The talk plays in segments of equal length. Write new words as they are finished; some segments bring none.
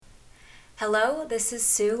Hello, this is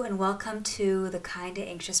Sue, and welcome to the Kinda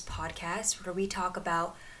Anxious podcast, where we talk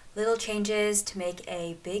about little changes to make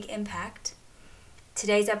a big impact.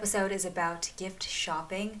 Today's episode is about gift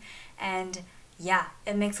shopping, and yeah,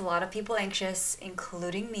 it makes a lot of people anxious,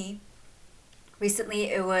 including me. Recently,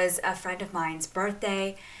 it was a friend of mine's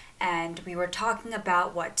birthday, and we were talking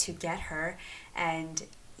about what to get her, and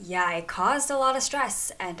yeah, it caused a lot of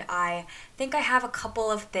stress, and I think I have a couple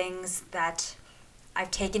of things that I've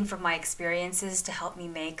taken from my experiences to help me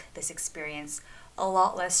make this experience a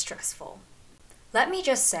lot less stressful. Let me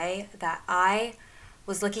just say that I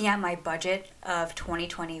was looking at my budget of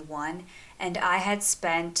 2021 and I had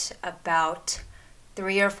spent about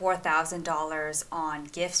 $3,000 or $4,000 on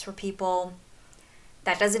gifts for people.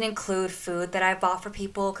 That doesn't include food that I bought for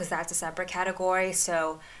people because that's a separate category.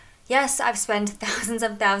 So, yes, I've spent thousands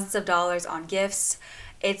and thousands of dollars on gifts.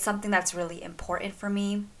 It's something that's really important for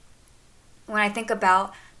me. When I think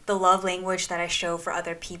about the love language that I show for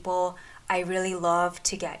other people, I really love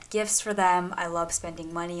to get gifts for them. I love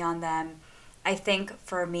spending money on them. I think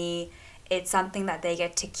for me, it's something that they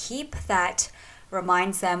get to keep that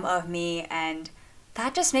reminds them of me, and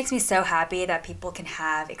that just makes me so happy that people can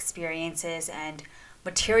have experiences and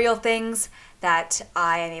material things that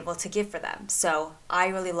I am able to give for them. So I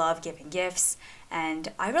really love giving gifts,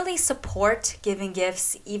 and I really support giving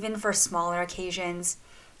gifts even for smaller occasions.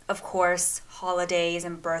 Of course, holidays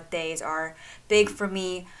and birthdays are big for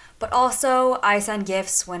me, but also I send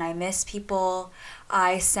gifts when I miss people.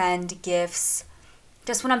 I send gifts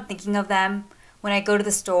just when I'm thinking of them. When I go to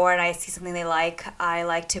the store and I see something they like, I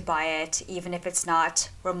like to buy it, even if it's not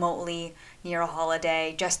remotely near a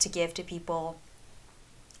holiday, just to give to people.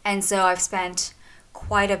 And so I've spent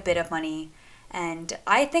quite a bit of money. And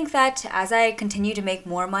I think that as I continue to make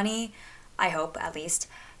more money, I hope at least,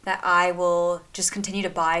 that I will just continue to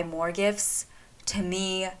buy more gifts. To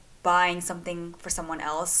me, buying something for someone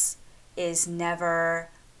else is never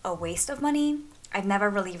a waste of money. I've never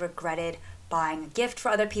really regretted buying a gift for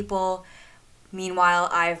other people. Meanwhile,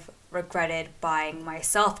 I've regretted buying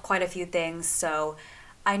myself quite a few things, so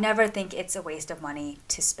I never think it's a waste of money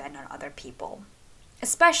to spend on other people,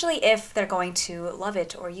 especially if they're going to love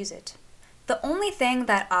it or use it. The only thing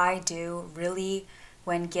that I do really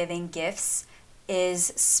when giving gifts is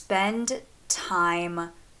spend time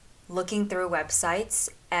looking through websites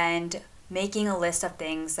and making a list of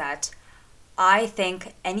things that I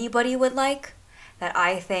think anybody would like, that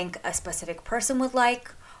I think a specific person would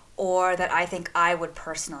like, or that I think I would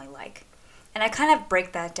personally like. And I kind of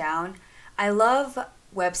break that down. I love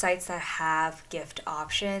websites that have gift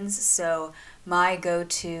options, so my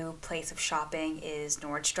go-to place of shopping is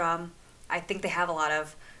Nordstrom. I think they have a lot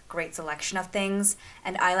of great selection of things,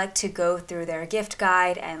 and I like to go through their gift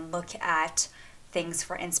guide and look at things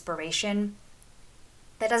for inspiration.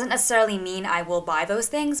 That doesn't necessarily mean I will buy those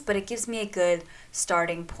things, but it gives me a good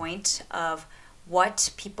starting point of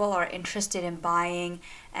what people are interested in buying,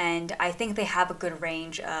 and I think they have a good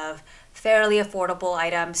range of fairly affordable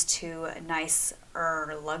items to nice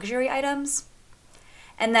or luxury items.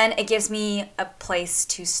 And then it gives me a place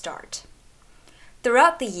to start.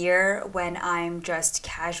 Throughout the year, when I'm just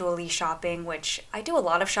casually shopping, which I do a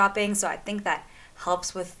lot of shopping, so I think that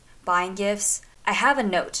helps with buying gifts, I have a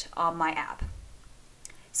note on my app.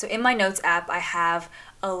 So in my notes app, I have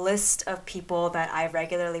a list of people that I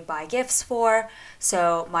regularly buy gifts for.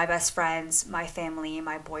 So my best friends, my family,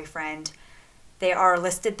 my boyfriend, they are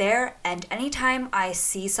listed there. And anytime I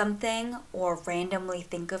see something or randomly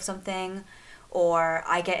think of something, or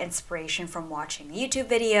I get inspiration from watching a YouTube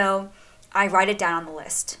video, I write it down on the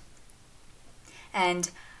list. And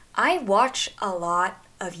I watch a lot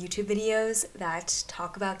of YouTube videos that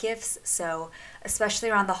talk about gifts. So especially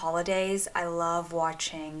around the holidays, I love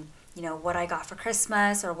watching, what I got for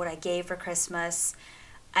Christmas or what I gave for Christmas.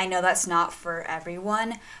 I know that's not for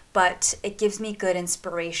everyone, but it gives me good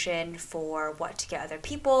inspiration for what to get other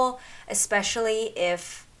people, especially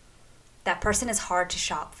if that person is hard to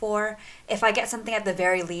shop for. If I get something at the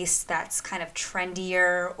very least that's kind of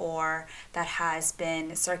trendier or that has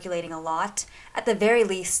been circulating a lot, at the very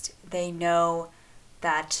least they know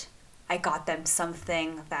that I got them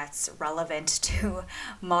something that's relevant to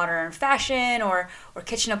modern fashion or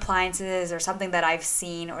kitchen appliances or something that I've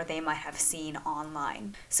seen or they might have seen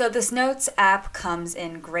online. So this Notes app comes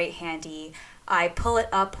in great handy. I pull it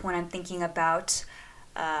up when I'm thinking about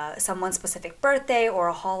someone's specific birthday or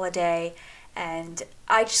a holiday, and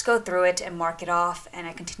I just go through it and mark it off, and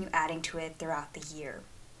I continue adding to it throughout the year.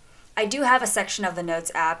 I do have a section of the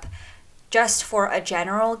Notes app just for a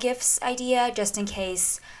general gifts idea, just in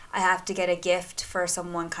case I have to get a gift for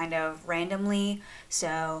someone kind of randomly.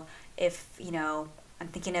 So if, I'm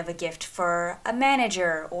thinking of a gift for a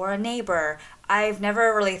manager or a neighbor. I've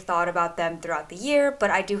never really thought about them throughout the year, but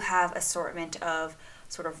I do have assortment of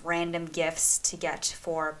sort of random gifts to get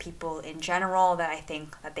for people in general that I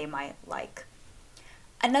think that they might like.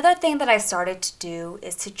 Another thing that I started to do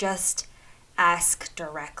is to just ask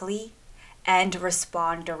directly and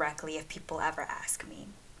respond directly if people ever ask me.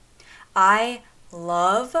 I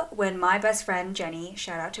love when my best friend Jenny,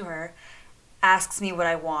 shout out to her, asks me what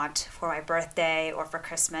I want for my birthday or for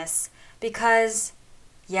Christmas because,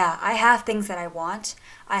 yeah, I have things that I want.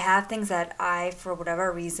 I have things that I, for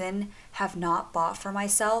whatever reason, have not bought for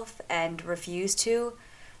myself and refuse to,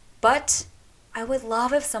 but I would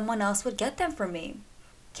love if someone else would get them for me.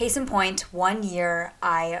 Case in point, one year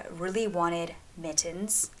I really wanted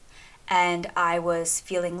mittens and I was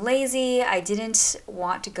feeling lazy. I didn't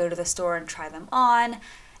want to go to the store and try them on.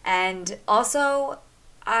 And also,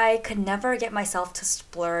 I could never get myself to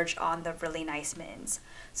splurge on the really nice mittens.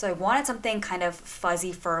 So I wanted something kind of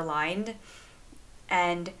fuzzy fur lined,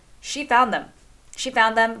 and she found them.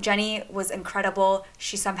 Jenny was incredible.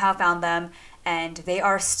 She somehow found them, and they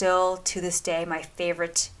are still to this day my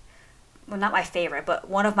favorite. Well, not my favorite, but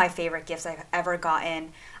one of my favorite gifts I've ever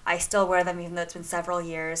gotten. I still wear them even though it's been several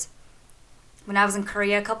years. When I was in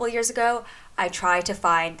Korea a couple years ago, I tried to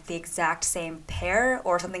find the exact same pair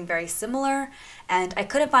or something very similar, and I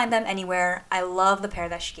couldn't find them anywhere. I love the pair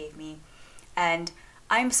that she gave me, and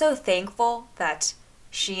I'm so thankful that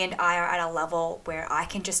she and I are at a level where I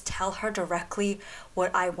can just tell her directly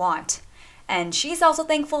what I want. And she's also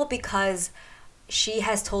thankful because she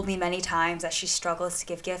has told me many times that she struggles to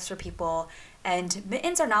give gifts for people, and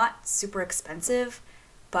mittens are not super expensive,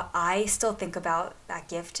 but I still think about that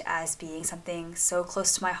gift as being something so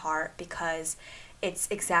close to my heart because it's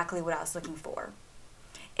exactly what I was looking for.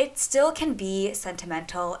 It still can be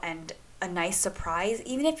sentimental and a nice surprise,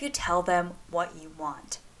 even if you tell them what you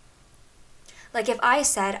want. Like if I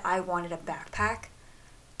said I wanted a backpack,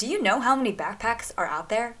 do you know how many backpacks are out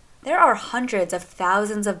there? There are hundreds of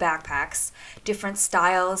thousands of backpacks, different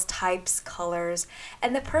styles, types, colors,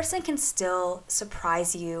 and the person can still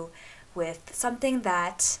surprise you with something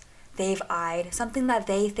that they've eyed, something that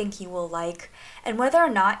they think you will like, and whether or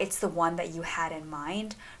not it's the one that you had in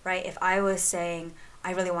mind, right? If I was saying,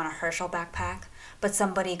 I really want a Herschel backpack, but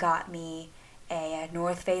somebody got me a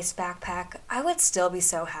North Face backpack, I would still be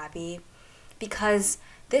so happy because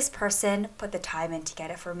this person put the time in to get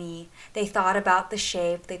it for me. They thought about the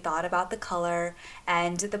shape, they thought about the color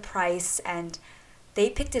and the price, and they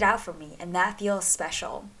picked it out for me, and that feels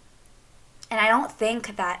special. And I don't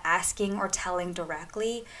think that asking or telling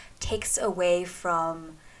directly takes away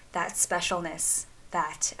from that specialness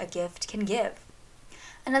that a gift can give.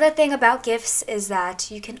 Another thing about gifts is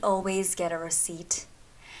that you can always get a receipt.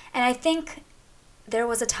 And I think there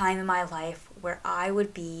was a time in my life where I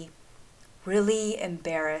would be really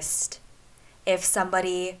embarrassed if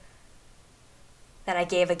somebody that I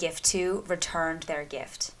gave a gift to returned their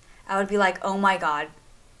gift. I would be like, oh my God,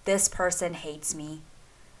 this person hates me.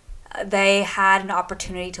 They had an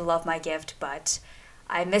opportunity to love my gift, but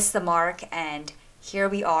I missed the mark, and here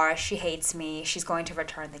we are. She hates me. She's going to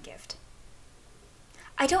return the gift.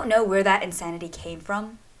 I don't know where that insanity came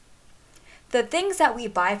from. The things that we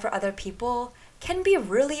buy for other people can be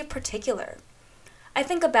really particular. I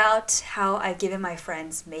think about how I've given my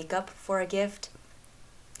friends makeup for a gift.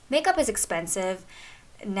 Makeup is expensive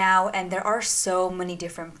now, and there are so many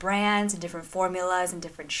different brands and different formulas and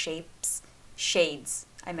different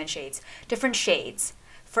different shades.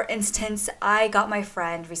 For instance, I got my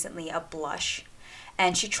friend recently a blush,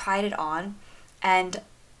 and she tried it on, and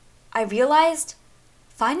I realized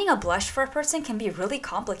finding a blush for a person can be really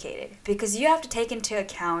complicated because you have to take into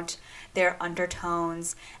account their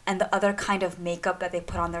undertones and the other kind of makeup that they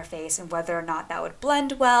put on their face and whether or not that would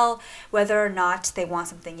blend well, whether or not they want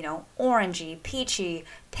something, orangey, peachy,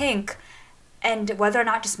 pink, and whether or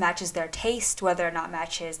not just matches their taste, whether or not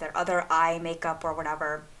matches their other eye makeup or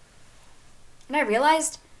whatever. And I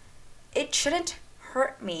realized it shouldn't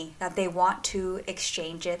hurt me that they want to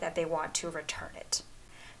exchange it, that they want to return it.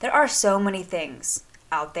 There are so many things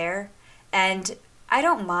out there, and I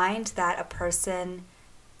don't mind that a person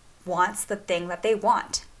wants the thing that they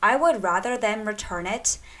want. I would rather them return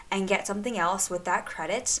it and get something else with that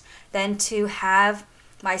credit than to have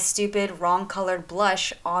my stupid wrong colored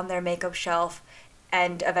blush on their makeup shelf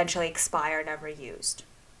and eventually expire, never used.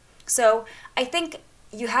 So I think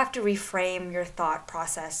you have to reframe your thought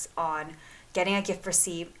process on getting a gift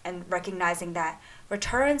receipt and recognizing that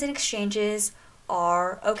returns and exchanges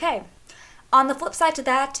are okay. On the flip side to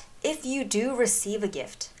that, if you do receive a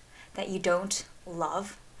gift that you don't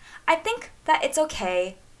love, I think that it's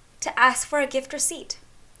okay to ask for a gift receipt.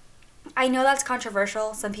 I know that's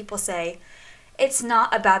controversial. Some people say it's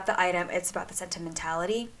not about the item, it's about the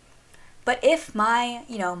sentimentality. But if my,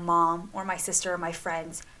 mom or my sister or my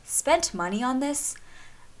friends spent money on this,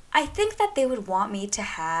 I think that they would want me to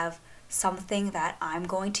have something that I'm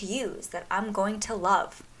going to use, that I'm going to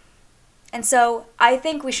love. And so I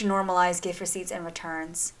think we should normalize gift receipts and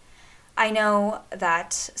returns. I know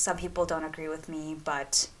that some people don't agree with me,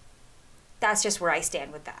 but that's just where I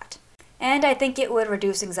stand with that. And I think it would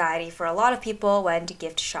reduce anxiety for a lot of people when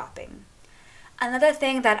gift shopping. Another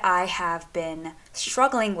thing that I have been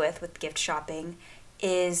struggling with gift shopping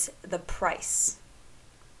is the price.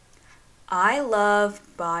 I love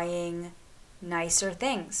buying nicer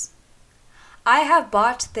things. I have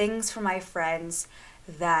bought things for my friends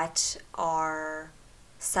that are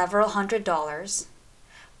several $100s,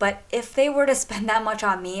 but if they were to spend that much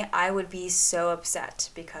on me, I would be so upset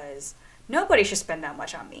because nobody should spend that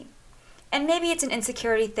much on me. And maybe it's an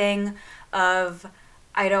insecurity thing of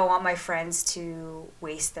I don't want my friends to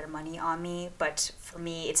waste their money on me, but for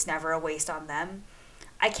me, it's never a waste on them.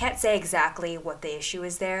 I can't say exactly what the issue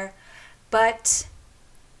is there, but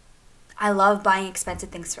I love buying expensive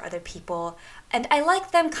things for other people, and I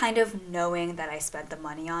like them kind of knowing that I spent the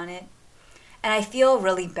money on it. And I feel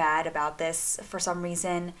really bad about this for some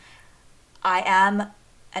reason. I am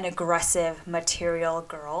an aggressive material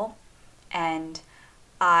girl, and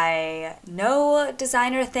I know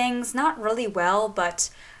designer things not really well,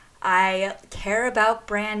 but I care about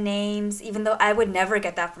brand names, even though I would never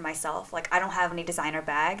get that for myself. Like, I don't have any designer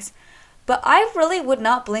bags. But I really would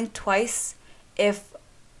not blink twice if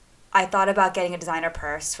I thought about getting a designer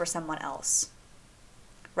purse for someone else.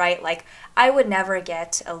 Right? Like, I would never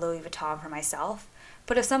get a Louis Vuitton for myself.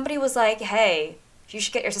 But if somebody was like, hey, you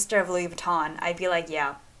should get your sister a Louis Vuitton, I'd be like,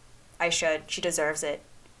 yeah, I should. She deserves it.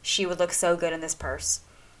 She would look so good in this purse.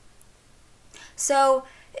 So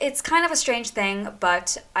it's kind of a strange thing,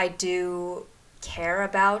 but I do care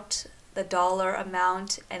about the dollar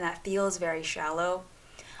amount, and that feels very shallow.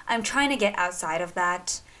 I'm trying to get outside of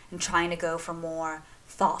that and trying to go for more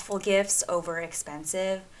thoughtful gifts over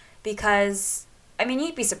expensive because,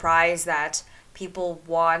 you'd be surprised that people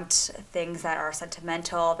want things that are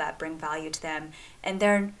sentimental, that bring value to them, and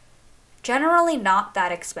they're generally not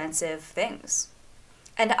that expensive things.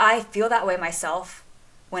 And I feel that way myself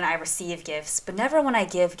when I receive gifts, but never when I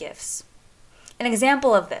give gifts. An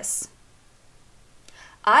example of this.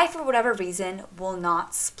 I, for whatever reason, will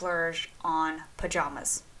not splurge on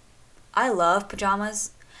pajamas. I love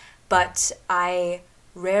pajamas, but I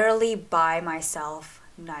rarely buy myself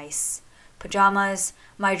nice pajamas.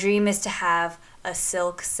 My dream is to have a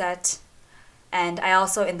silk set, and I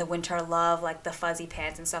also in the winter love like the fuzzy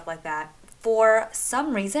pants and stuff like that. For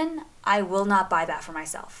some reason, I will not buy that for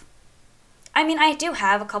myself. I do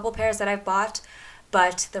have a couple pairs that I've bought,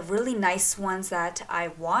 but the really nice ones that I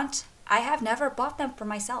want, I have never bought them for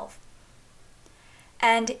myself.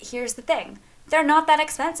 And here's the thing, they're not that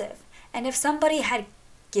expensive. And if somebody had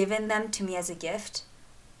given them to me as a gift,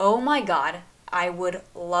 oh my God, I would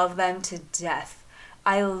love them to death.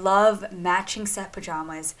 I love matching set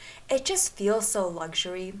pajamas. It just feels so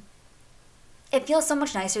luxury. It feels so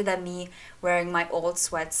much nicer than me wearing my old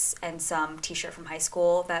sweats and some t-shirt from high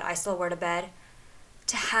school that I still wear to bed.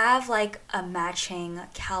 To have like a matching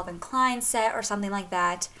Calvin Klein set or something like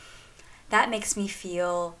that, that makes me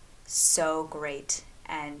feel so great.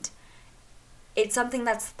 And it's something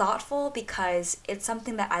that's thoughtful because it's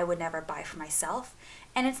something that I would never buy for myself,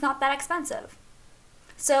 and it's not that expensive.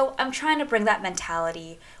 So I'm trying to bring that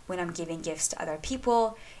mentality when I'm giving gifts to other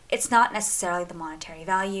people. It's not necessarily the monetary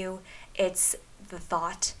value, it's the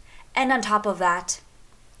thought. And on top of that,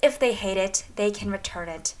 if they hate it, they can return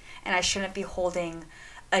it, and I shouldn't be holding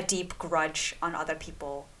a deep grudge on other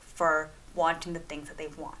people for wanting the things that they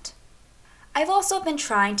want. I've also been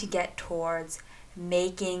trying to get towards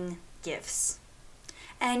making gifts.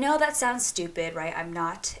 And I know that sounds stupid, right?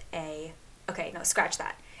 Okay, no, scratch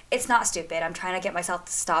that. It's not stupid. I'm trying to get myself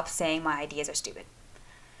to stop saying my ideas are stupid.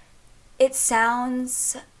 It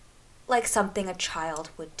sounds like something a child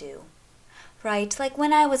would do, right? Like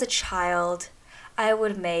when I was a child, I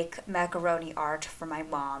would make macaroni art for my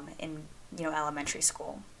mom in, elementary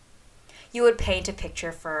school. You would paint a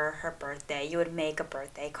picture for her birthday. You would make a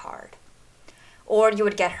birthday card. Or you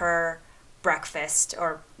would get her breakfast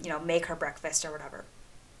or, make her breakfast or whatever.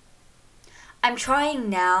 I'm trying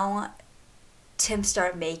now to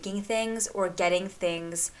start making things or getting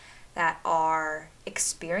things that are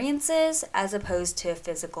experiences as opposed to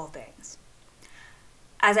physical things.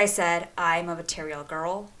 As I said, I'm a material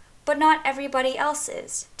girl, but not everybody else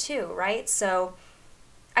is too, right? So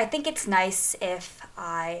I think it's nice if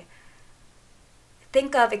I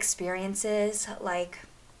think of experiences like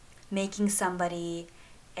making somebody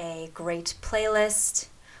a great playlist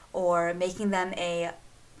or making them a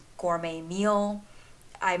gourmet meal.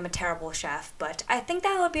 I'm a terrible chef, but I think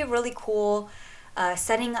that would be really cool.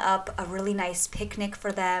 Setting up a really nice picnic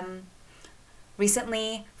for them.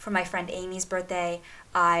 Recently, for my friend Amy's birthday,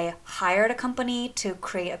 I hired a company to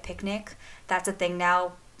create a picnic. That's a thing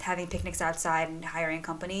now, having picnics outside and hiring a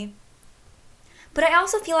company. But I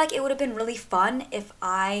also feel like it would have been really fun if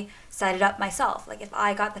I set it up myself. Like if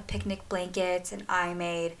I got the picnic blankets and I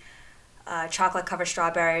made chocolate covered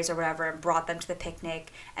strawberries or whatever and brought them to the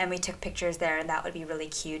picnic and we took pictures there, and that would be really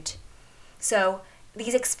cute. So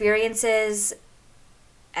these experiences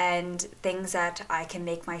and things that I can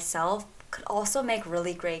make myself could also make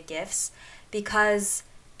really great gifts because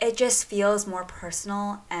it just feels more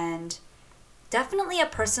personal, and definitely a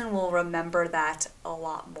person will remember that a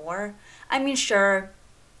lot more. I mean, sure,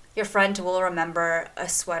 your friend will remember a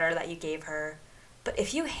sweater that you gave her, but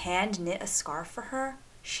if you hand knit a scarf for her,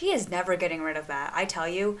 she is never getting rid of that. I tell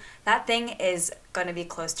you, that thing is going to be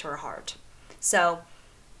close to her heart. So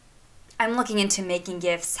I'm looking into making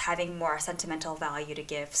gifts having more sentimental value to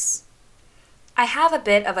gifts. I have a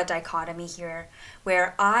bit of a dichotomy here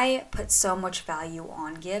where I put so much value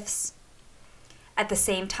on gifts. At the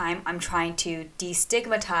same time, I'm trying to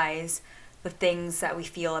destigmatize the things that we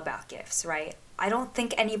feel about gifts, right? I don't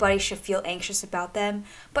think anybody should feel anxious about them,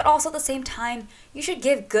 but also at the same time, you should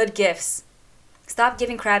give good gifts. Stop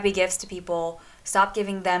giving crappy gifts to people. Stop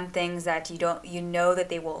giving them things that you know that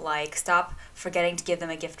they won't like. Stop forgetting to give them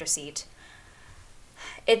a gift receipt.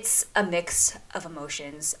 It's a mix of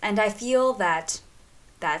emotions, and I feel that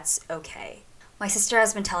that's okay. My sister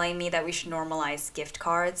has been telling me that we should normalize gift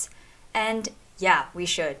cards, and yeah, we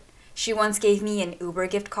should. She once gave me an Uber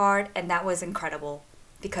gift card, and that was incredible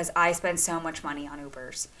because I spend so much money on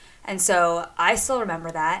Ubers. And so I still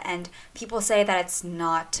remember that, and people say that it's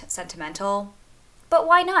not sentimental, but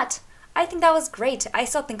why not? I think that was great. I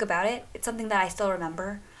still think about it. It's something that I still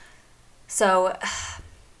remember. So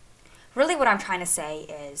really what I'm trying to say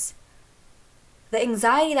is the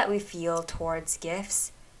anxiety that we feel towards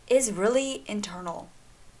gifts is really internal.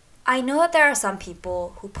 I know that there are some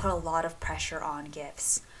people who put a lot of pressure on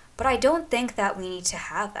gifts, but I don't think that we need to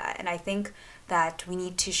have that, and I think that we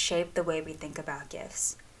need to shape the way we think about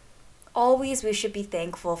gifts. Always we should be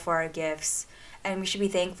thankful for our gifts, and we should be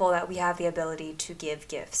thankful that we have the ability to give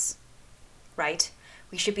gifts, right?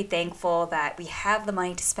 We should be thankful that we have the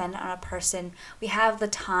money to spend on a person, we have the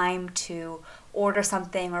time to order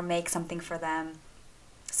something or make something for them.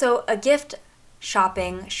 So a gift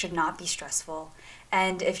shopping should not be stressful.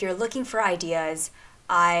 And if you're looking for ideas,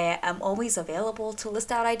 I am always available to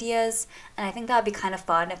list out ideas. And I think that would be kind of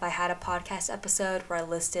fun if I had a podcast episode where I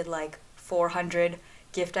listed like 400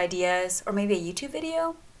 gift ideas, or maybe a YouTube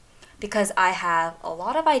video, because I have a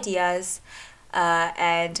lot of ideas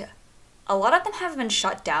and a lot of them have been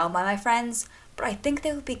shut down by my friends, but I think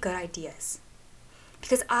they would be good ideas.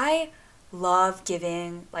 Because I love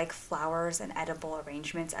giving like flowers and edible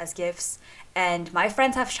arrangements as gifts, and my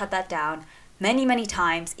friends have shut that down many, many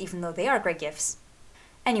times, even though they are great gifts.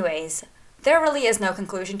 Anyways, there really is no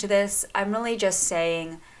conclusion to this. I'm really just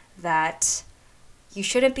saying that you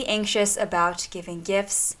shouldn't be anxious about giving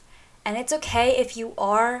gifts, and it's okay if you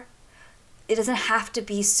are. It doesn't have to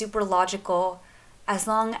be super logical. As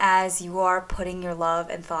long as you are putting your love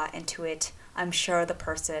and thought into it, I'm sure the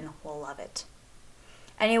person will love it.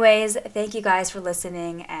 Anyways, thank you guys for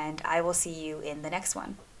listening, and I will see you in the next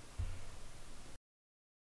one.